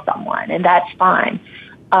want to tell someone, and that's fine.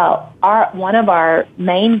 One of our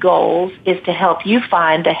main goals is to help you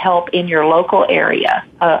find the help in your local area,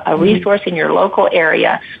 a resource in your local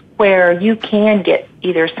area where you can get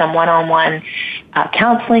either some one-on-one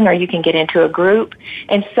counseling, or you can get into a group.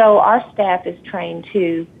 And so our staff is trained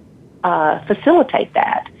to facilitate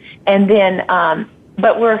that. And then,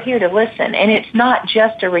 but we're here to listen, and it's not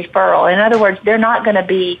just a referral. In other words, they're not going to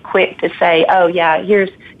be quick to say, "Oh, yeah, here's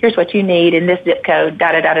what you need in this zip code,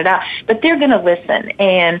 da da da da da." But they're going to listen.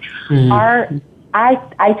 And as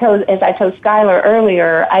I told Skyler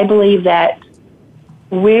earlier, I believe that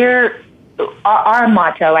our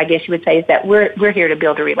motto, I guess you would say, is that we're here to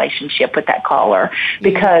build a relationship with that caller,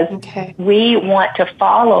 because we want to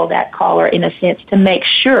follow that caller, in a sense, to make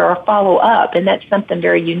sure, or follow up, and that's something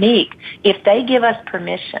very unique. If they give us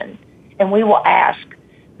permission, and we will ask,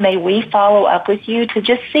 may we follow up with you to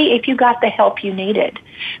just see if you got the help you needed?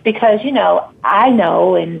 Because, I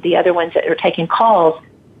know, and the other ones that are taking calls,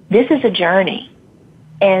 this is a journey.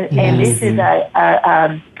 And this is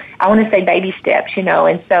I want to say baby steps,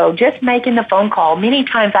 and so just making the phone call. Many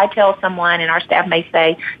times I tell someone, and our staff may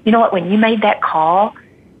say, you know what, when you made that call,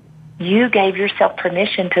 you gave yourself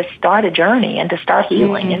permission to start a journey and to start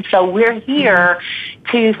healing. And so we're here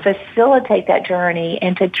to facilitate that journey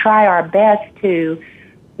and to try our best to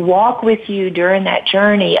walk with you during that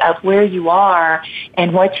journey of where you are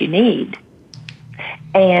and what you need.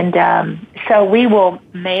 And so we will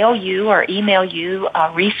mail you or email you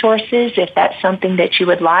resources if that's something that you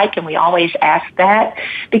would like, and we always ask that,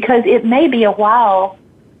 because it may be a while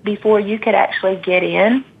before you could actually get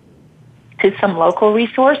in to some local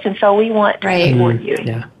resource, and so we want to support you.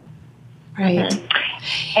 Yeah. Right.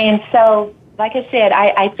 And so, like I said,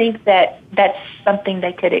 I think that that's something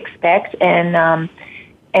they could expect, and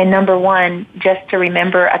number one, just to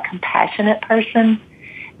remember a compassionate person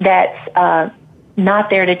that's not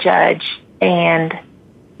there to judge,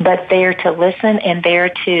 but there to listen, and there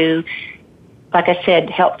to, like I said,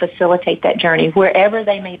 help facilitate that journey wherever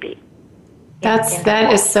they may be.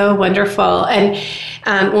 That is so wonderful. And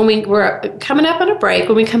when we're coming up on a break,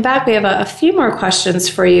 when we come back, we have a few more questions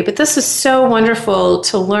for you. But this is so wonderful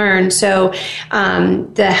to learn. So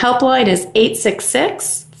the helpline is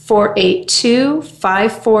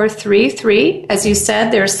 866-482-5433. As you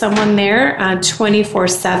said, there's someone there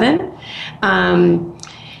 24/7.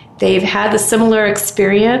 They've had a similar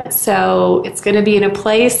experience, so it's going to be in a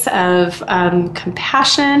place of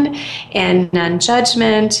compassion and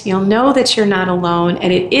non-judgment. You'll know that you're not alone,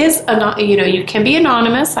 and it is, you can be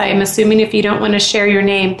anonymous. I am assuming if you don't want to share your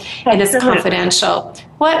name, and it's confidential.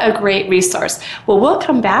 What a great resource. Well, we'll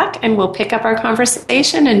come back and we'll pick up our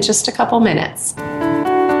conversation in just a couple minutes.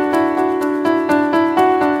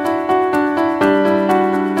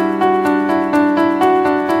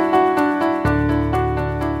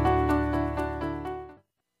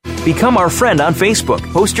 Become our friend on Facebook.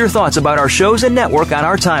 Post your thoughts about our shows and network on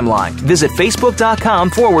our timeline. Visit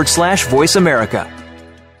Facebook.com/Voice America.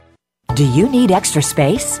 Do you need extra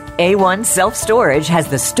space? A1 Self Storage has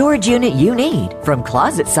the storage unit you need, from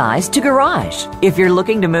closet size to garage. If you're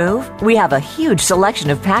looking to move, we have a huge selection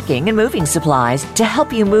of packing and moving supplies to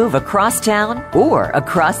help you move across town or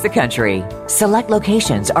across the country. Select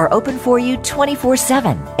locations are open for you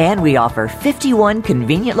 24/7, and we offer 51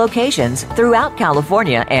 convenient locations throughout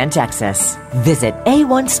California and Texas. Visit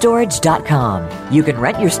a1storage.com. You can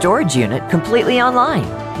rent your storage unit completely online.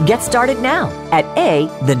 Get started now at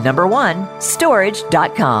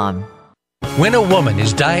storage.com. When a woman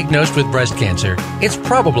is diagnosed with breast cancer, it's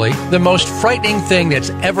probably the most frightening thing that's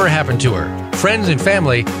ever happened to her. Friends and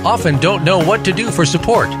family often don't know what to do for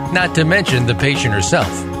support, not to mention the patient herself.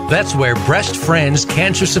 That's where Breast Friends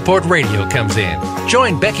Cancer Support Radio comes in.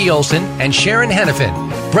 Join Becky Olson and Sharon Hennepin,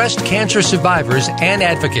 breast cancer survivors and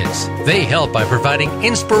advocates. They help by providing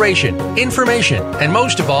inspiration, information, and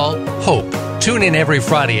most of all, hope. Tune in every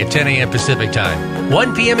Friday at 10 a.m. Pacific Time,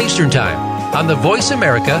 1 p.m. Eastern Time on the Voice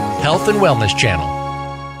America Health and Wellness Channel.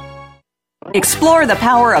 Explore the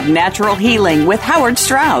power of natural healing with Howard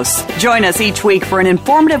Strauss. Join us each week for an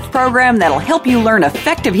informative program that'll help you learn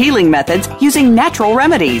effective healing methods using natural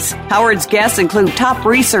remedies. Howard's guests include top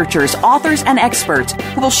researchers, authors, and experts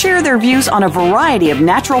who will share their views on a variety of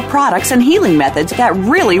natural products and healing methods that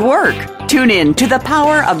really work. Tune in to The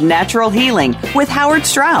Power of Natural Healing with Howard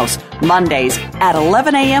Strauss, Mondays at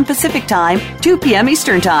 11 a.m. Pacific Time, 2 p.m.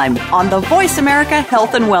 Eastern Time on the Voice America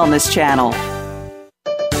Health and Wellness Channel.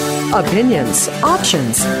 Opinions,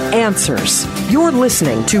 options, answers. You're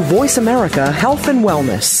listening to Voice America Health and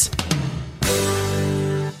Wellness.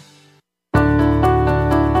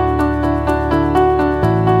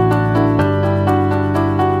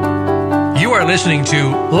 You are listening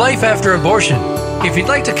to Life After Abortion. If you'd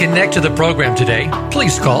like to connect to the program today,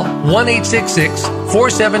 please call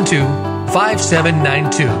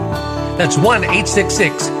 1-866-472-5792. That's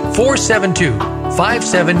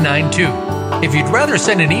 1-866-472-5792. If you'd rather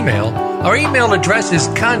send an email, our email address is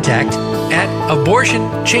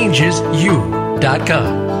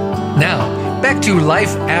contact@abortionchangesyou.com. Now, back to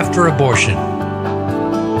Life After Abortion.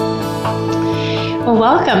 Well,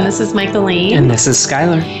 welcome. This is Michaelene. And this is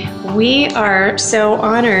Skyler. We are so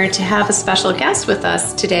honored to have a special guest with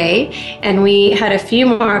us today, and we had a few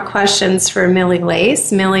more questions for Millie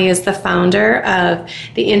Lace. Millie is the founder of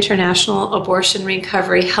the International Abortion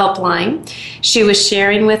Recovery Helpline. She was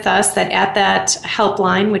sharing with us that at that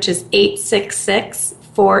helpline, which is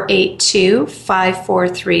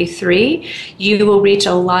 866-482-5433, you will reach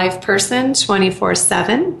a live person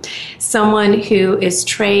 24/7, someone who is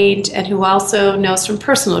trained and who also knows from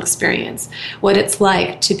personal experience what it's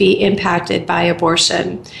like to be impacted by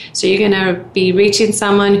abortion. So you're going to be reaching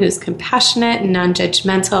someone who's compassionate and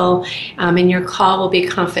non-judgmental, and your call will be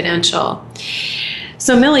confidential.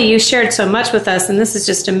 So Millie, you shared so much with us, and this is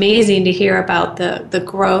just amazing to hear about the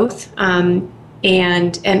growth and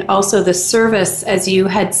also the service, as you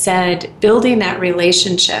had said, building that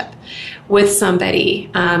relationship with somebody.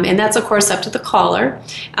 And that's, of course, up to the caller,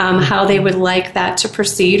 how they would like that to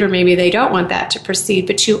proceed, or maybe they don't want that to proceed,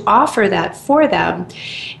 but you offer that for them,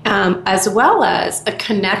 as well as a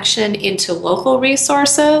connection into local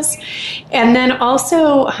resources. And then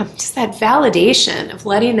also just that validation of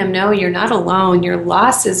letting them know you're not alone, your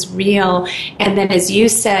loss is real. And then, as you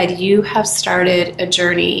said, you have started a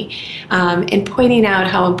journey, and pointing out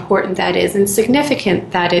how important that is and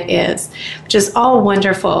significant that it is, which is all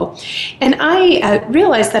wonderful. And I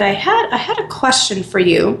realized that I had a question for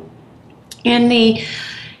you. And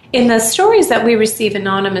In the stories that we receive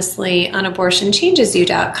anonymously on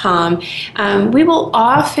abortionchangesyou.com, we will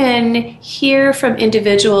often hear from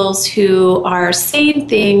individuals who are saying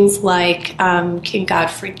things like, can God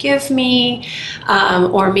forgive me?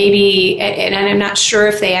 Or maybe, and I'm not sure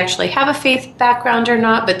if they actually have a faith background or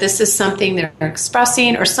not, but this is something they're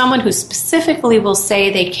expressing, or someone who specifically will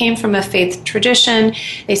say they came from a faith tradition,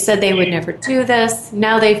 they said they would never do this,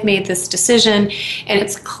 now they've made this decision, and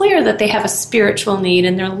it's clear that they have a spiritual need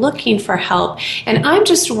and they're looking for help. And I'm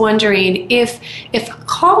just wondering if a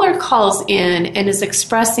caller calls in and is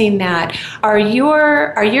expressing that, are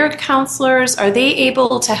your counselors, are they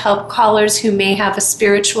able to help callers who may have a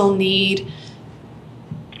spiritual need?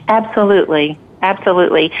 Absolutely.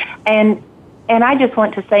 And I just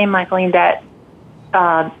want to say, Michaelene, that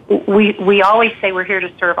we always say we're here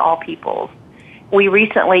to serve all peoples. We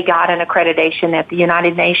recently got an accreditation at the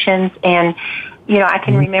United Nations, and I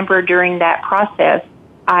can remember during that process,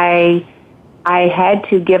 I had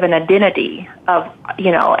to give an identity of,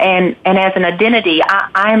 and as an identity,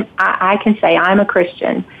 I can say I'm a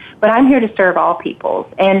Christian, but I'm here to serve all peoples.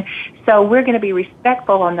 And so we're going to be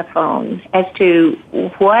respectful on the phone as to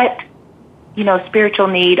what, spiritual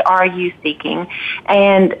need are you seeking.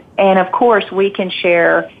 And of course we can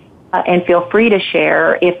share and feel free to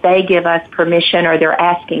share if they give us permission or they're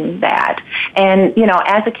asking that. And,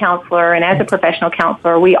 as a counselor and as a professional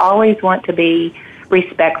counselor, we always want to be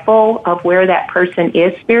respectful of where that person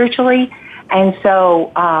is spiritually. And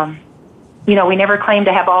so, we never claim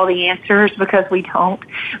to have all the answers because we don't,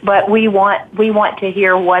 but we want to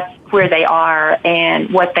hear where they are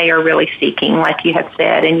and what they are really seeking, like you have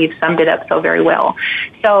said, and you've summed it up so very well.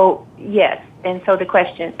 So, yes. And so the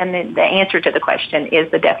question, and the answer to the question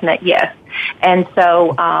is the definite yes. And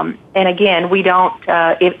so, and again, we don't,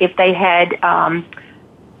 if they had,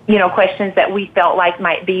 questions that we felt like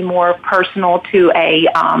might be more personal to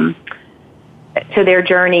to their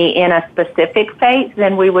journey in a specific faith,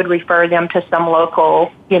 then we would refer them to some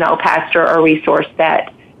local, pastor or resource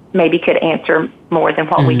that maybe could answer more than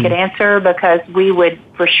what we could answer, because we would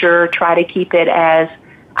for sure try to keep it as,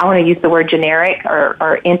 I want to use the word generic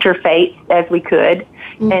or interfaith as we could.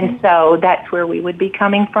 And so that's where we would be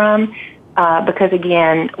coming from, because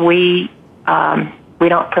again, we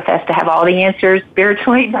don't profess to have all the answers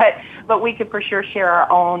spiritually, but we could for sure share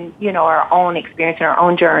our own, our own experience and our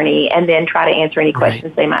own journey, and then try to answer any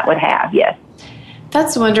questions they might would have. Yes.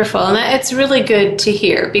 That's wonderful, and it's really good to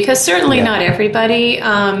hear, because certainly not everybody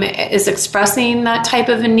is expressing that type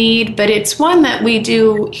of a need, but it's one that we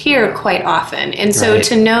do hear quite often. And so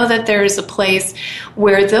to know that there is a place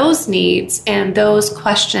where those needs and those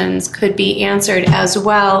questions could be answered as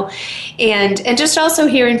well, and just also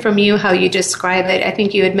hearing from you how you describe it. I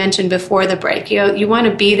think you had mentioned before the break, you want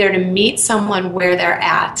to be there to meet someone where they're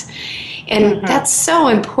at. And that's so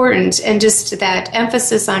important, and just that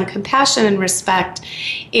emphasis on compassion and respect,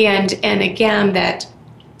 and again, that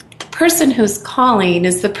the person who's calling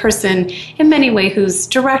is the person in many ways who's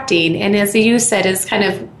directing, and as you said, is kind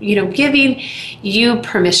of, giving you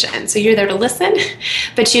permission. So you're there to listen,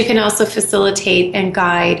 but you can also facilitate and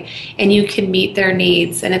guide, and you can meet their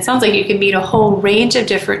needs. And it sounds like you can meet a whole range of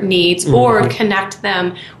different needs or connect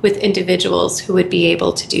them with individuals who would be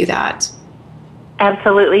able to do that.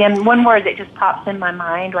 Absolutely. And one word that just pops in my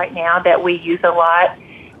mind right now that we use a lot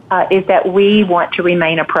is that we want to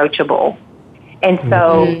remain approachable. And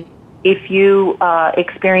so if you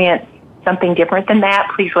experience something different than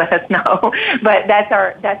that, please let us know. But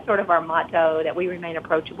that's sort of our motto, that we remain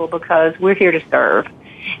approachable, because we're here to serve.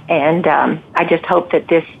 And I just hope that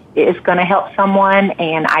this is going to help someone.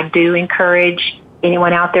 And I do encourage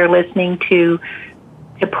anyone out there listening to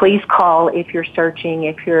please call if you're searching,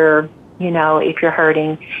 if you're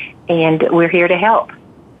hurting, and we're here to help.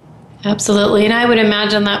 Absolutely. And I would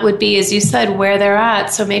imagine that would be, as you said, where they're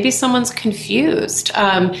at. So maybe someone's confused.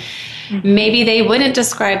 Maybe they wouldn't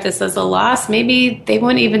describe this as a loss. Maybe they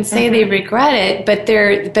wouldn't even say they regret it, but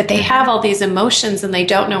they have all these emotions and they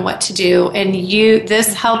don't know what to do. And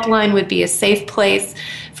this helpline would be a safe place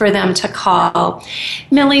for them to call.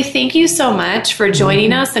 Millie, thank you so much for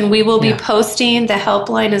joining us, and we will be posting the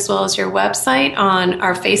helpline as well as your website on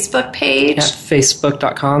our Facebook page. At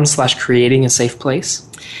facebook.com/creating a safe place.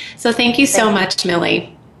 So thank you so much,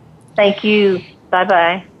 Millie. Thank you.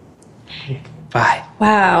 Bye-bye. Bye.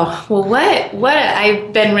 Wow. Well, what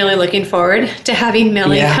I've been really looking forward to having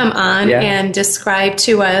Millie come on and describe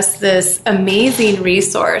to us this amazing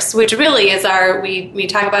resource, which really is we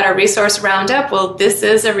talk about our resource roundup. Well, this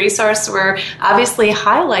is a resource we're obviously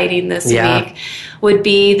highlighting this week, would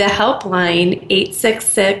be the helpline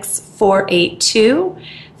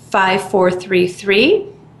 866-482-5433.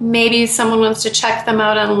 maybe someone wants to check them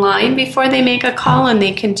out online before they make a call, and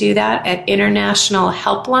they can do that at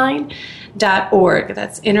internationalhelpline.org.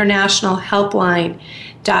 That's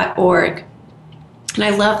internationalhelpline.org. And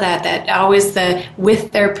I love that always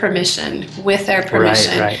with their permission.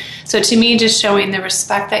 Right. So to me, just showing the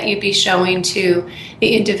respect that you'd be showing to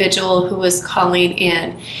the individual who was calling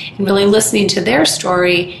in and really listening to their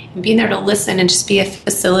story and being there to listen and just be a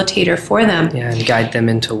facilitator for them. Yeah, and guide them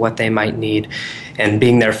into what they might need. And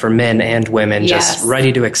being there for men and women, just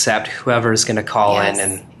ready to accept whoever is going to call in.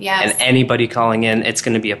 And anybody calling in, it's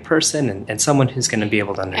going to be a person and someone who's going to be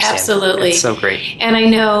able to understand. Absolutely. It's so great. And I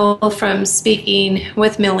know from speaking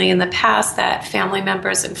with Millie in the past that family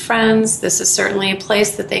members and friends, this is certainly a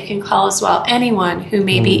place that they can call as well. Anyone who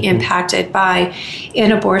may be impacted by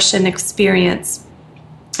an abortion experience.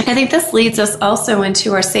 I think this leads us also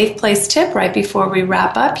into our safe place tip right before we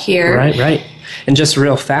wrap up here. Right. And just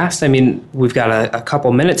real fast, I mean, we've got a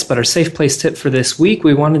couple minutes, but our safe place tip for this week,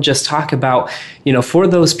 we want to just talk about, for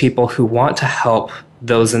those people who want to help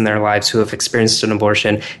those in their lives who have experienced an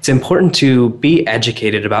abortion, it's important to be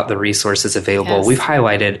educated about the resources available. Yes. We've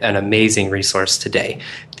highlighted an amazing resource today,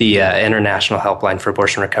 the International Helpline for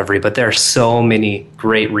Abortion Recovery, but there are so many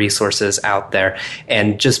great resources out there.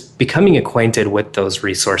 And just becoming acquainted with those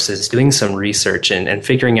resources, doing some research and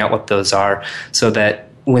figuring out what those are so that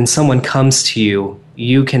when someone comes to you,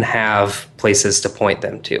 you can have places to point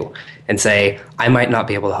them to and say, I might not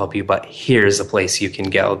be able to help you, but here's a place you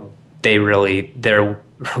can go. They're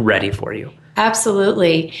ready for you.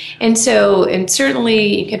 Absolutely. And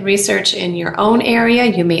certainly you can research in your own area.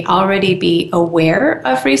 You may already be aware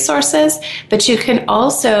of resources, but you can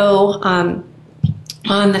also, on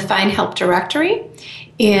the Find Help directory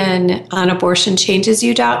on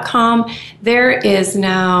abortionchangesyou.com, there is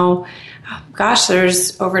now,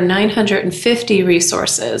 there's over 950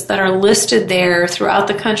 resources that are listed there throughout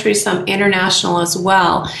the country, some international as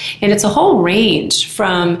well. And it's a whole range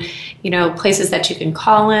from, places that you can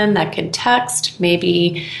call in, that can text.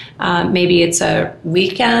 Maybe it's a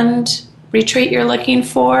weekend retreat you're looking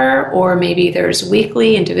for, or maybe there's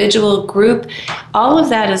weekly, individual, group. All of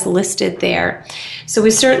that is listed there. So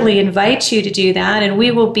we certainly invite you to do that, and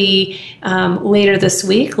we will be later this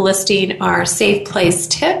week listing our safe place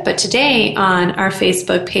tip. But today on our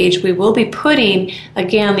Facebook page, we will be putting,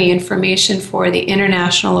 again, the information for the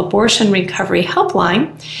International Abortion Recovery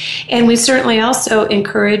Helpline. And we certainly also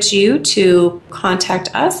encourage you to contact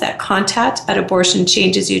us at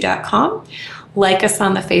contact@abortionchangesyou.com. Like us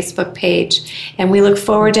on the Facebook page. And we look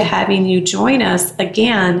forward to having you join us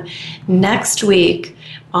again next week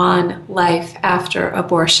on Life After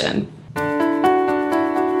Abortion.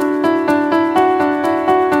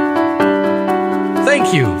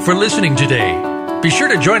 Thank you for listening today. Be sure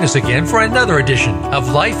to join us again for another edition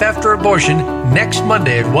of Life After Abortion next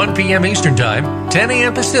Monday at 1 p.m. Eastern Time, 10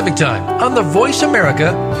 a.m. Pacific Time on the Voice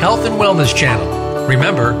America Health and Wellness Channel.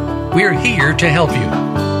 Remember, we're here to help you.